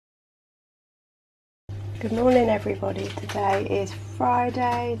Good morning everybody. Today is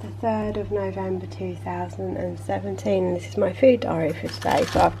Friday the 3rd of November 2017 and this is my food diary for today.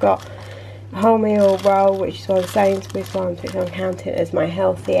 So I've got a wholemeal roll, which is one of the Sainsbury's ones, which I'm counting as my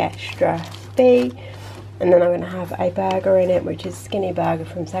healthy extra B, and then I'm going to have a burger in it, which is a skinny burger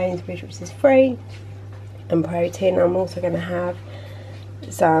from Sainsbury's, which is free and protein. I'm also going to have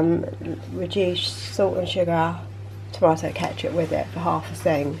some reduced salt and sugar tomato ketchup with it for half a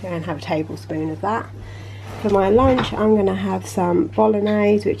thing, and have a tablespoon of that. For my lunch I'm going to have some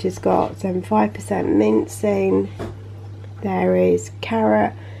bolognese, which has got some 5% mincing. There is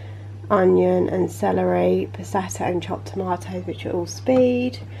carrot, onion and celery, passata and chopped tomatoes, which are all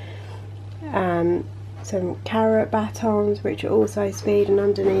speed. Some carrot batons, which are also speed, and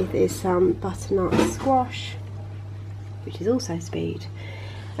underneath is some butternut squash, which is also speed.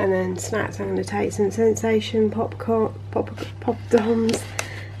 And then snacks, I'm going to take some Sensation Pop-Doms,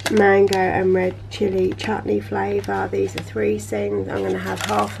 mango and red chili chutney flavour. These are 3 things. I'm going to have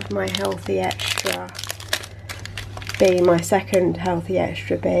half of my healthy extra B, my second healthy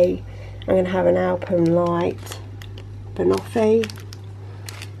extra B. I'm going to have an Alpenlight banoffee.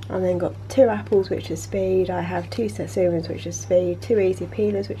 I've then got 2 apples, which are speed. I have 2 satsumas, which are speed, 2 easy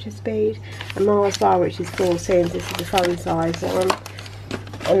peelers, which are speed, a Mars bar, which is 4 things. This is the fun size one.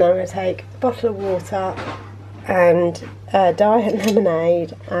 And then I'm going to take a bottle of water and a diet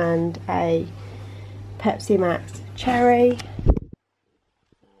lemonade and a Pepsi Max cherry.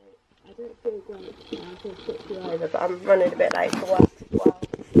 I don't feel great, I feel quickly over, but I'm running a bit late for work as well.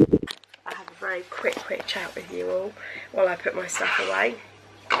 I have a very quick chat with you all while I put my stuff away.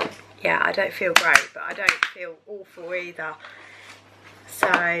 Yeah, I don't feel great, but I don't feel awful either. So,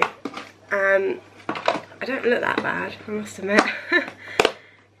 I don't look that bad, I must admit.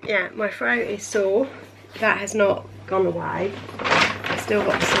 Yeah, my throat is sore. That has not gone away. I've still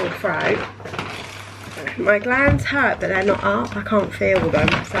got a sore throat. My glands hurt, but they're not up. I can't feel them,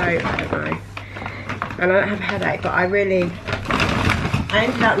 so I don't know. And I don't have a headache, but I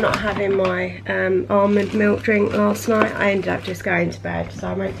ended up not having my almond milk drink last night. I ended up just going to bed, so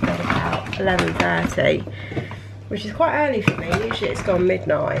I went to bed about 11:30, which is quite early for me. Usually it's gone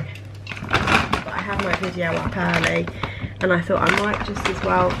midnight, but I have my video up early. And I thought I might just as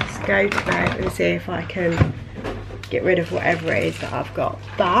well just go to bed and see if I can get rid of whatever it is that I've got.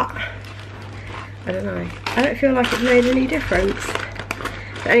 But, I don't know. I don't feel like it's made any difference.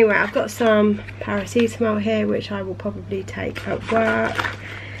 But anyway, I've got some paracetamol here, which I will probably take at work,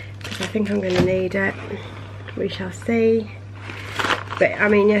 because I think I'm going to need it. We shall see. But, I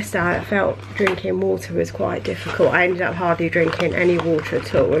mean, yesterday I felt drinking water was quite difficult. I ended up hardly drinking any water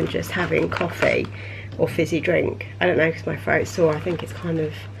at all and just having coffee or fizzy drink. I don't know, because my throat's sore. I think it's kind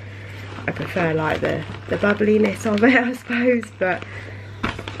of, I prefer like the bubbliness of it, I suppose. But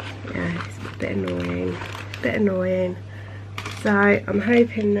yeah, it's a bit annoying. So I'm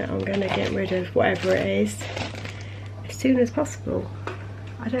hoping that I'm going to get rid of whatever it is as soon as possible.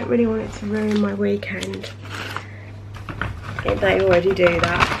 I don't really want it to ruin my weekend. If they already do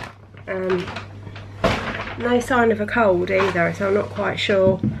that. No sign of a cold either, so I'm not quite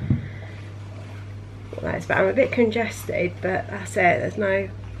sure what that is. But I'm a bit congested, but that's it. There's no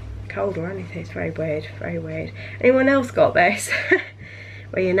cold or anything. It's very weird, very weird. Anyone else got this?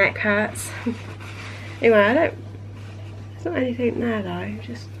 Where your neck hurts? Anyway, there's not anything there though, it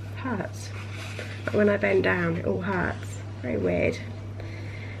just hurts. Like when I bend down, it all hurts. Very weird.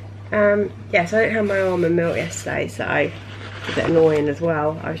 Yeah, so I didn't have my almond milk yesterday, so it's a bit annoying as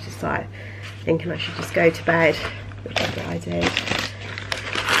well. I was just like thinking I should just go to bed, which is what I did.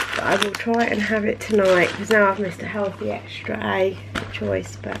 But I will try and have it tonight, because now I've missed a healthy extra A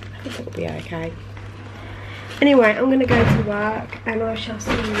choice, but I think it'll be okay. Anyway, I'm going to go to work and I shall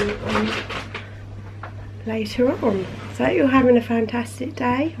see you later on. So you're having a fantastic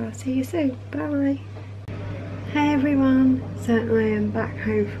day. I'll see you soon. Bye. Hey everyone, so I am back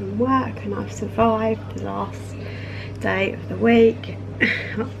home from work and I've survived the last day of the week.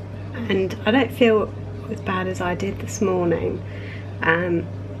 And I don't feel as bad as I did this morning.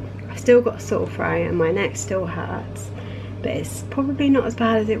 I've still got a sore throat and my neck still hurts, but it's probably not as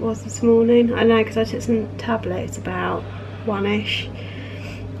bad as it was this morning. I know, because I took some tablets about 1ish,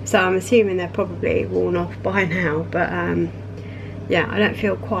 so I'm assuming they're probably worn off by now. But yeah, I don't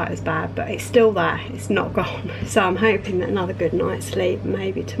feel quite as bad, but it's still there, it's not gone. So I'm hoping that another good night's sleep,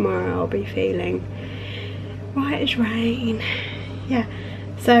 maybe tomorrow I'll be feeling right as rain. Yeah,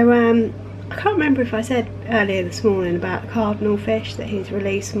 so I can't remember if I said earlier this morning about the cardinal fish, that he's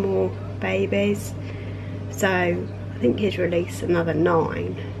released more babies. So I think he's released another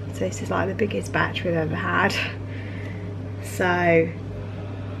 9. So this is like the biggest batch we've ever had. So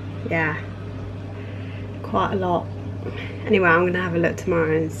yeah, quite a lot. Anyway, I'm going to have a look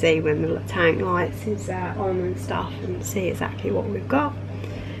tomorrow and see when the tank lights is on and stuff, and see exactly what we've got.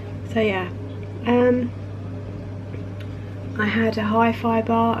 So yeah, I had a hi-fi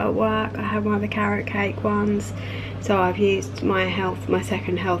bar at work. I had one of the carrot cake ones, so I've used my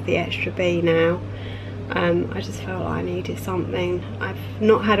second healthy extra B now. I just felt like I needed something. I've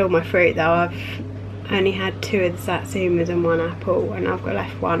not had all my fruit though. I've only had 2 of the satsumas and 1 apple, and I've got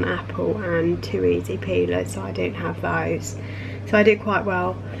left 1 apple and 2 easy peelers, so I didn't have those. So I did quite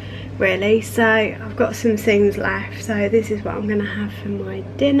well really. So I've got some things left, so this is what I'm going to have for my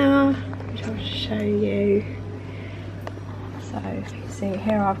dinner, which I'll show you. So you can see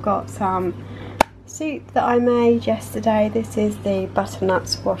here I've got some soup that I made yesterday. This is the butternut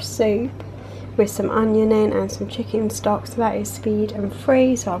squash soup with some onion in and some chicken stock, so that is speed and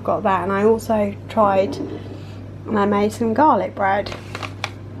free, so I've got that. And I also tried and I made some garlic bread.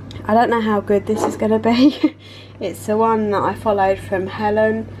 I don't know how good this is going to be. It's the one that I followed from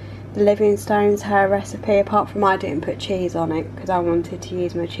Helen, the Livingstones, her recipe, apart from I didn't put cheese on it because I wanted to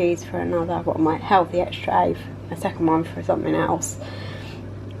use my cheese for another, I've got my healthy extra a second one for something else.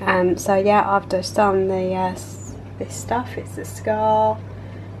 So yeah, I've just done the this stuff. It's the Scar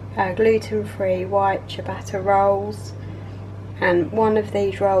gluten-free white ciabatta rolls, and one of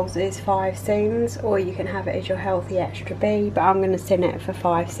these rolls is 5 sings, or you can have it as your healthy extra B, but I'm going to sin it for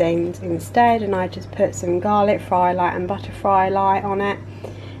 5 sings instead. And I just put some garlic fry light and butter fry light on it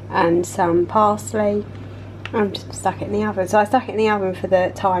and some parsley. I'm just stuck it in the oven. So I stuck it in the oven for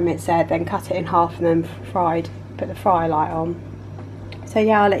the time it said, then cut it in half and then put the fry light on. So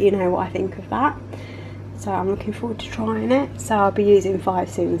yeah, I'll let you know what I think of that. So I'm looking forward to trying it. So I'll be using 5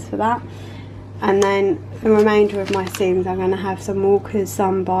 sims for that. And then the remainder of my sims, I'm going to have some Walker's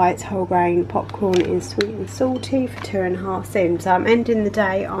Sun Bites whole grain popcorn in sweet and salty for 2.5 sims. So I'm ending the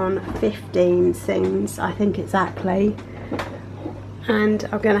day on 15 sims, I think exactly. And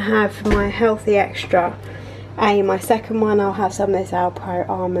I'm going to have my healthy extra A, my second one. I'll have some of this Alpro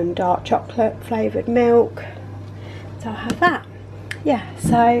almond dark chocolate flavoured milk. So I'll have that. Yeah,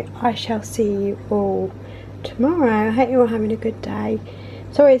 so I shall see you all tomorrow. I hope you're all having a good day.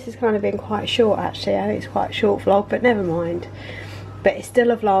 Sorry this has kind of been quite short actually. I think it's quite a short vlog, but never mind. But it's still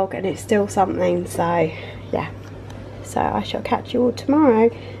a vlog and it's still something, so yeah. So I shall catch you all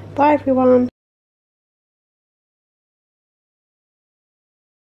tomorrow. Bye everyone.